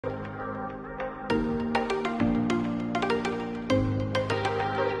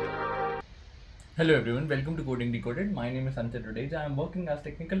Hello everyone, welcome to Coding Decoded. My name is Sanjay Rodeja. I am working as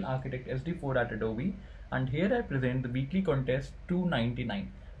Technical Architect SD4 at Adobe, and here I present the weekly contest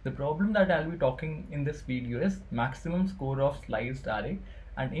 299. The problem that I'll be talking in this video is maximum score of sliced array,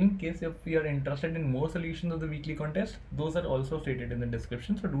 and in case if you are interested in more solutions of the weekly contest, those are also stated in the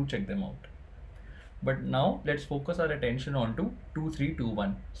description, so do check them out. But now let's focus our attention on to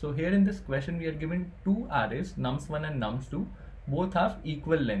 2321. So here in this question we are given two arrays, nums1 and nums2, both have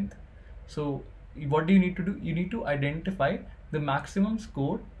equal length. So what do you need to do? You need to identify the maximum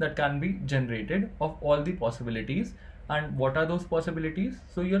score that can be generated of all the possibilities. And what are those possibilities?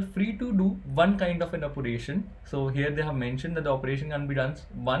 So you're free to do one kind of an operation. So here they have mentioned that the operation can be done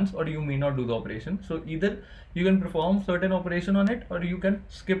once, or you may not do the operation. So either you can perform certain operation on it, or you can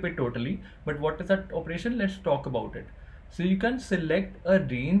skip it totally. But what is that operation? Let's talk about it. So you can select a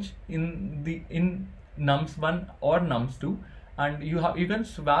range in nums1 or nums2, and you can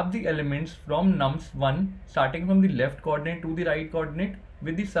swap the elements from nums1 starting from the left coordinate to the right coordinate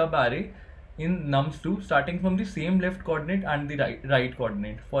with the sub array in nums2 starting from the same left coordinate and the right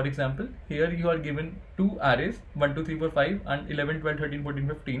coordinate. For example, here you are given two arrays 1 2 3 4 5 and 11 12 13 14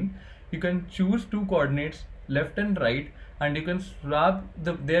 15. You can choose two coordinates left and right, and you can swap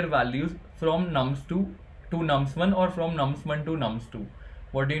their values from nums2 to nums1 or from nums1 to nums2.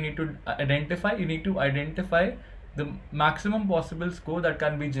 What do you need to identify? You need to identify the maximum possible score that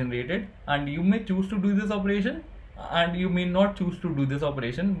can be generated, and you may choose to do this operation and you may not choose to do this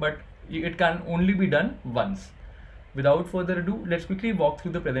operation, but it can only be done once. Without further ado, let's quickly walk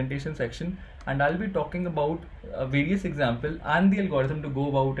through the presentation section, and I'll be talking about various examples and the algorithm to go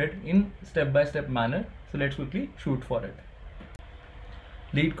about it in step-by-step manner. So let's quickly shoot for it.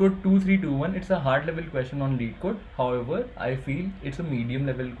 Leetcode 2321, it's a hard level question on Leetcode. However, I feel it's a medium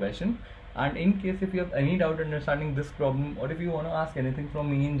level question. And in case if you have any doubt understanding this problem, or if you want to ask anything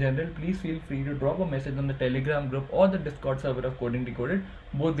from me in general, please feel free to drop a message on the Telegram group or the Discord server of Coding Decoded.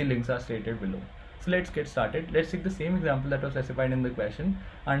 Both the links are stated below. So let's get started. Let's take the same example that was specified in the question,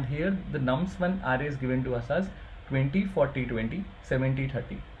 and here the nums1 array is given to us as 20 40 20 70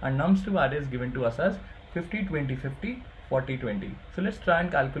 30, and nums2 array is given to us as 50 20 50 40 20. So let's try and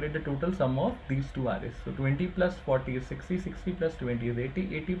calculate the total sum of these two arrays. So 20 plus 40 is 60, 60 plus 20 is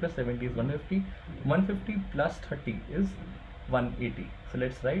 80, 80 plus 70 is 150, 150 plus 30 is 180. So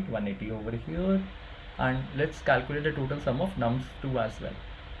let's write 180 over here, and let's calculate the total sum of nums2 as well.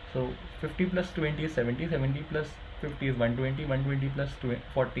 So 50 plus 20 is 70, 70 plus 50 is 120, 120 plus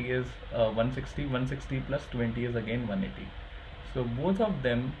 40 is 160, 160 plus 20 is again 180. So both of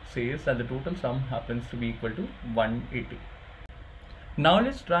them says that the total sum happens to be equal to 180. Now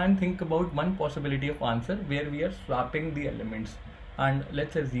let's try and think about one possibility of answer where we are swapping the elements, and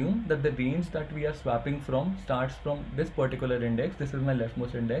let's assume that the range that we are swapping from starts from this particular index. This is my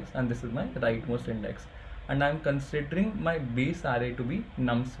leftmost index and this is my rightmost index, and I am considering my base array to be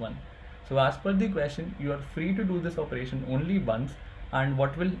nums1. So as per the question, you are free to do this operation only once, and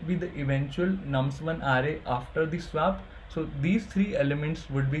what will be the eventual nums1 array after the swap? So these three elements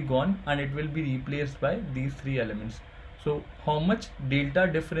would be gone and it will be replaced by these three elements. So how much delta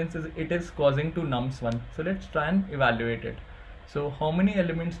difference it is causing to nums1? So let's try and evaluate it. So how many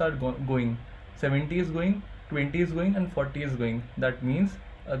elements are going? 70 is going, 20 is going, and 40 is going. That means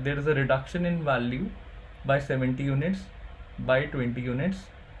there is a reduction in value by 70 units, by 20 units,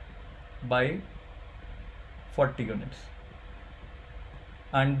 by 40 units.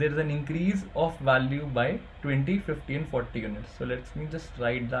 And there is an increase of value by 20, 50 and 40 units. So let me just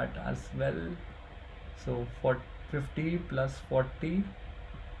write that as well. So 50 plus 40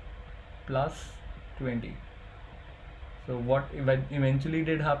 plus 20. So what eventually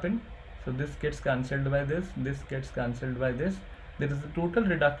did happen? So this gets cancelled by this gets cancelled by this. There is a total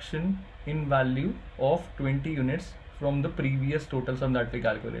reduction in value of 20 units from the previous total sum that we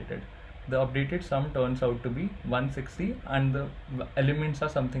calculated. The updated sum turns out to be 160, and the elements are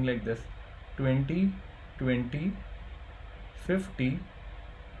something like this: 20, 20, 50,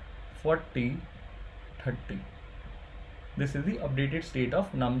 40, 30. This is the updated state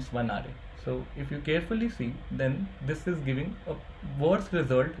of nums1 array. So if you carefully see, then this is giving a worse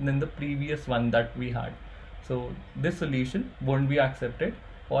result than the previous one that we had. So this solution won't be accepted,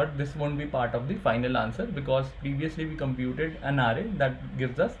 or this won't be part of the final answer, because previously we computed an array that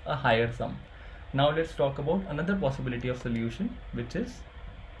gives us a higher sum. Now let's talk about another possibility of solution, which is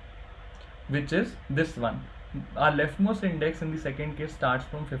this one. Our leftmost index in the second case starts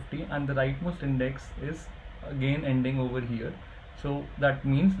from 50 and the rightmost index is again ending over here. So that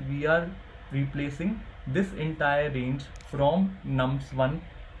means we are replacing this entire range from nums1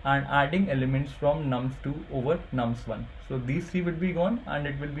 and adding elements from nums2 over nums1. So these three would be gone and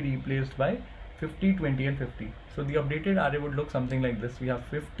it will be replaced by 50, 20 and 50. So the updated array would look something like this. We have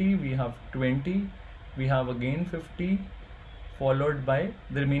 50, we have 20, we have again 50, followed by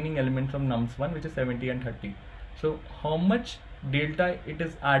the remaining elements from nums1, which is 70 and 30. So how much delta it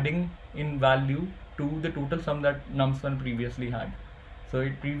is adding in value to the total sum that nums1 previously had? So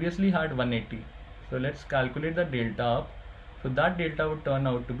it previously had 180. So let's calculate the delta up. So that delta would turn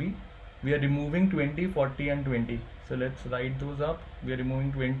out to be, we are removing 20, 40 and 20. So let's write those up. We are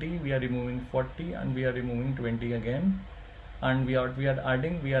removing 20, we are removing 40 and we are removing 20 again. And we are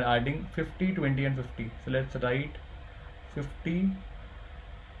adding 50, 20 and 50. So let's write 50,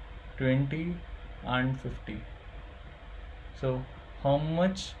 20 and 50. So how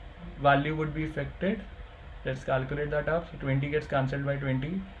much value would be affected? Let's calculate that up. So 20 gets cancelled by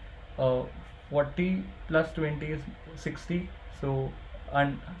 20. 40 plus 20 is 60. So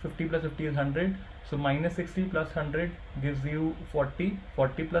and 50 plus 50 is 100. So minus 60 plus 100 gives you 40.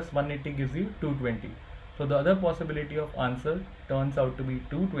 40 plus 180 gives you 220. So the other possibility of answer turns out to be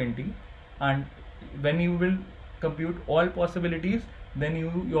 220. And when you will compute all possibilities, then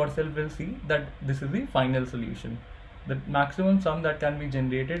you yourself will see that this is the final solution. The maximum sum that can be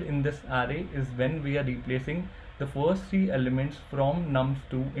generated in this array is when we are replacing the first three elements from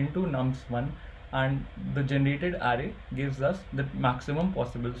nums2 into nums1, and the generated array gives us the maximum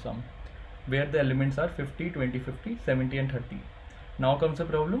possible sum where the elements are 50, 20, 50, 70 and 30. Now comes the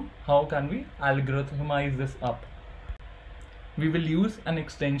problem, how can we algorithmize this up? We will use an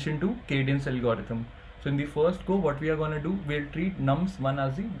extension to Kadane's algorithm. So in the first go, what we are going to do, we'll treat nums1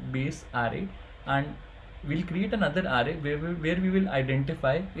 as the base array, and we'll create another array where we will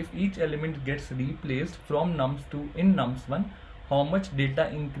identify if each element gets replaced from nums2 in nums1, how much data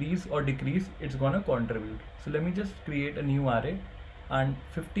increase or decrease it's going to contribute. So let me just create a new array, and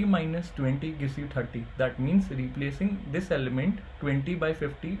 50 minus 20 gives you 30. That means replacing this element 20 by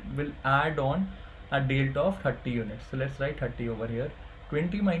 50 will add on a delta of 30 units. So let's write 30 over here.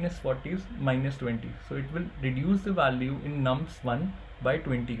 20 minus 40 is minus 20. So it will reduce the value in nums1 by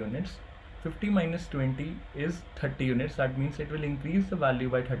 20 units. 50 minus 20 is 30 units. That means it will increase the value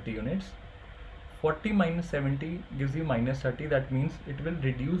by 30 units. 40 minus 70 gives you minus 30. That means it will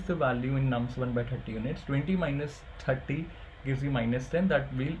reduce the value in nums1 by 30 units. 20 minus 30 gives you minus 10.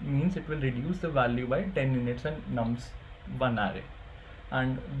 That means it will reduce the value by 10 units in nums1 array.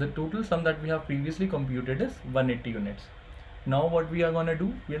 And the total sum that we have previously computed is 180 units. Now what we are going to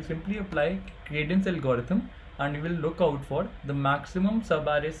do, we will simply apply Kadane's algorithm, and we will look out for the maximum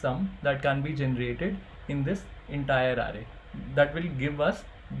subarray sum that can be generated in this entire array. That will give us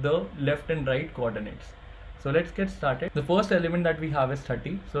the left and right coordinates. So let's get started. The first element that we have is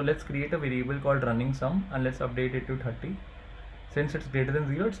 30. So let's create a variable called running sum and let's update it to 30. Since it's greater than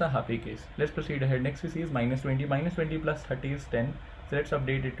 0, it's a happy case. Let's proceed ahead. Next we see is minus 20. Minus 20 plus 30 is 10. So let's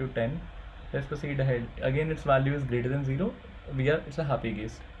update it to 10. Let's proceed ahead. Again, its value is greater than 0. It's a happy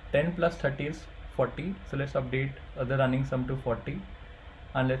case. 10 plus 30 is 40. So let's update the running sum to 40.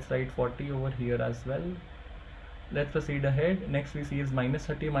 And let's write 40 over here as well. Let's proceed ahead. Next we see is minus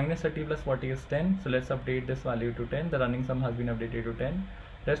 30. Minus 30 plus 40 is 10. So let's update this value to 10. The running sum has been updated to 10.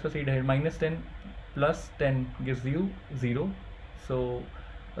 Let's proceed ahead. Minus 10 plus 10 gives you 0. So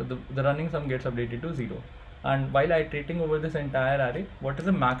the running sum gets updated to 0. And while iterating over this entire array, what is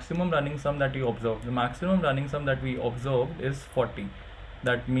the maximum running sum that you observe? The maximum running sum that we observed is 40.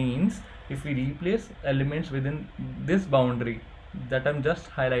 That means if we replace elements within this boundary that I'm just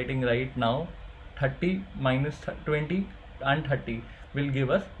highlighting right now, 30 minus 20 and 30 will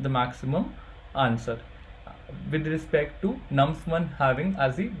give us the maximum answer with respect to nums1 having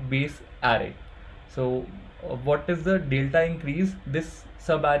as the base array. So what is the delta increase this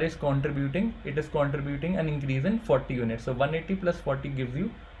subarray is contributing? It is contributing an increase in 40 units. So 180 plus 40 gives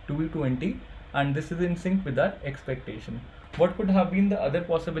you 220, and this is in sync with our expectation. What could have been the other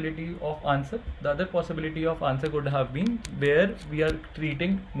possibility of answer? The other possibility of answer could have been where we are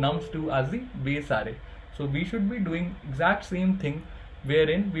treating nums2 as the base array. So we should be doing exact same thing,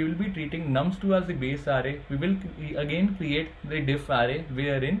 wherein we will be treating nums2 as the base array. We will again create the diff array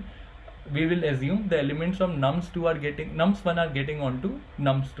wherein we will assume the elements from nums1 are getting onto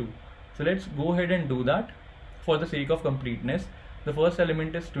nums2. So let's go ahead and do that for the sake of completeness. The first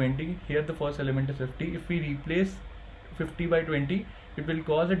element is 20. Here the first element is 50. If we replace 50 by 20, it will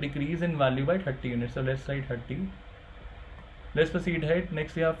cause a decrease in value by 30 units. So let's write 30. Let's proceed ahead.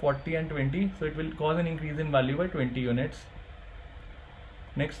 Next we have 40 and 20. So it will cause an increase in value by 20 units.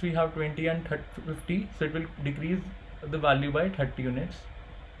 Next we have 20 and 50. So it will decrease the value by 30 units.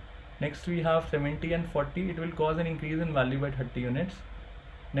 Next we have 70 and 40. It will cause an increase in value by 30 units.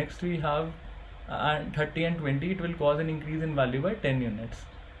 Next we have 30 and 20. It will cause an increase in value by 10 units.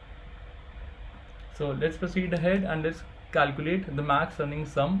 So let's proceed ahead and let's calculate the max running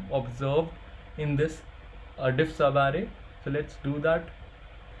sum observed in this diff subarray. So let's do that.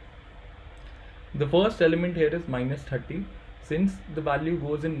 The first element here is minus 30. Since the value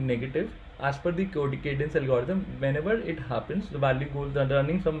goes in negative, as per the Kadane algorithm, whenever it happens, the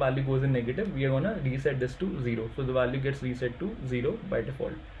running sum value goes in negative, we are gonna reset this to 0. So the value gets reset to 0 by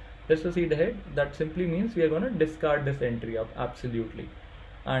default. Let's proceed ahead. That simply means we are gonna discard this entry up absolutely.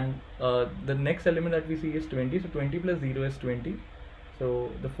 And the next element that we see is 20. So 20 plus 0 is 20. So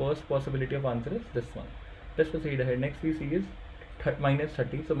the first possibility of answer is this one. Let's proceed ahead. Next we see is minus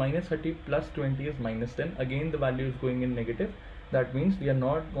 30. So minus 30 plus 20 is minus 10. Again the value is going in negative. That means we are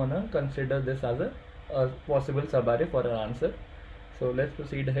not gonna consider this as a possible subarray for our answer. So let's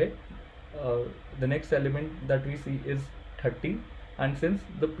proceed ahead. The next element that we see is 30, and since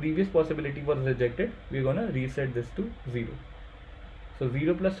the previous possibility was rejected, we're gonna reset this to 0. So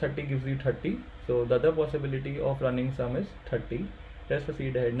 0 plus 30 gives you 30. So the other possibility of running sum is 30. Let's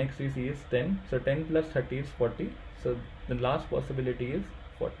proceed ahead. Next we see is 10. So 10 plus 30 is 40. So the last possibility is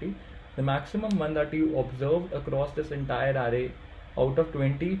 40. The maximum one that you observed across this entire array out of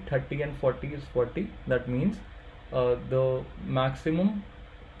 20, 30 and 40 is 40. That means the maximum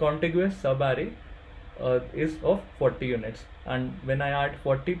contiguous subarray is of 40 units, and when I add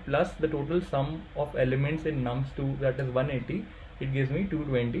 40 plus the total sum of elements in nums2, that is 180, it gives me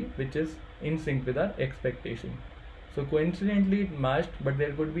 220, which is in sync with our expectation. So coincidentally it matched, but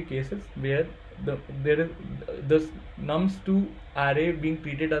there could be cases where there is this nums2 array being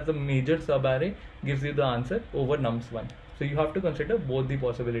treated as a major subarray gives you the answer over nums1. So you have to consider both the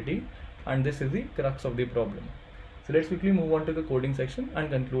possibility, and this is the crux of the problem. So let's quickly move on to the coding section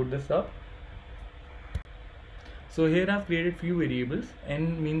and conclude this up. So here I've created few variables.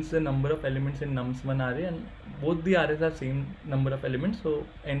 N means the number of elements in nums1 array, and both the arrays have same number of elements, so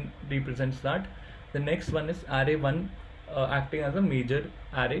N represents that. The next one is array1 acting as a major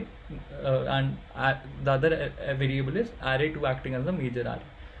array, and the other variable is array2 acting as a major array.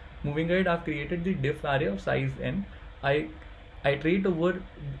 Moving ahead, I've created the diff array of size n. I iterate over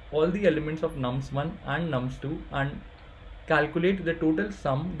all the elements of nums1 and nums2 and calculate the total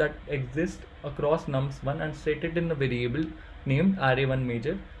sum that exists across nums1 and set it in a variable named array1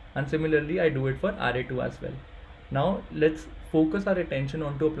 major, and similarly I do it for array2 as well. Now let's focus our attention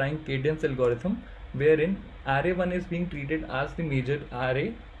onto applying Kadane's algorithm, wherein array1 is being treated as the major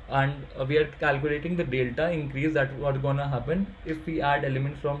array, and we are calculating the delta increase that what's gonna happen if we add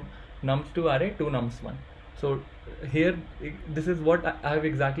elements from nums2 array to nums1. So here this is what I have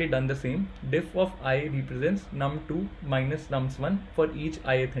exactly done the same. Diff of I represents num2 minus nums1 for each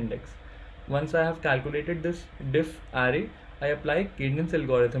ith index. Once I have calculated this diff array, I apply Kadane's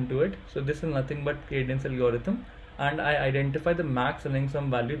algorithm to it. So this is nothing but Kadane's algorithm, and I identify the max running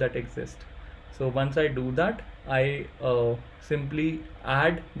sum value that exists. So once I do that, I simply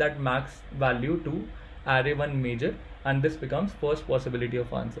add that max value to array1 major, and this becomes first possibility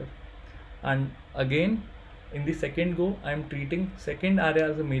of answer. And again, in the second go, I am treating second array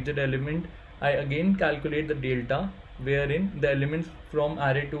as a major element. I again calculate the delta, wherein the elements from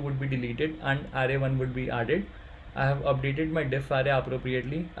array2 would be deleted and array1 would be added. I have updated my diff array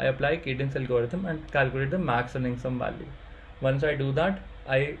appropriately. I apply Kadane's algorithm and calculate the max running sum value. Once I do that,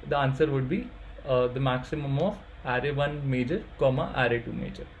 the answer would be the maximum of array1 major comma array2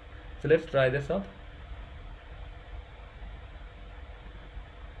 major. So let's try this up.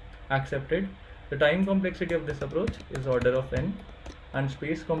 Accepted. The time complexity of this approach is order of n, and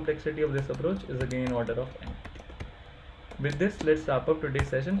space complexity of this approach is again order of n. With this, let's wrap up today's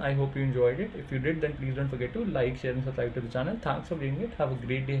session. I hope you enjoyed it. If you did, then please don't forget to like, share and subscribe to the channel. Thanks for viewing it. Have a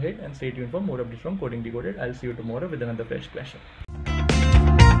great day ahead and stay tuned for more updates from Coding Decoded. I'll see you tomorrow with another fresh question.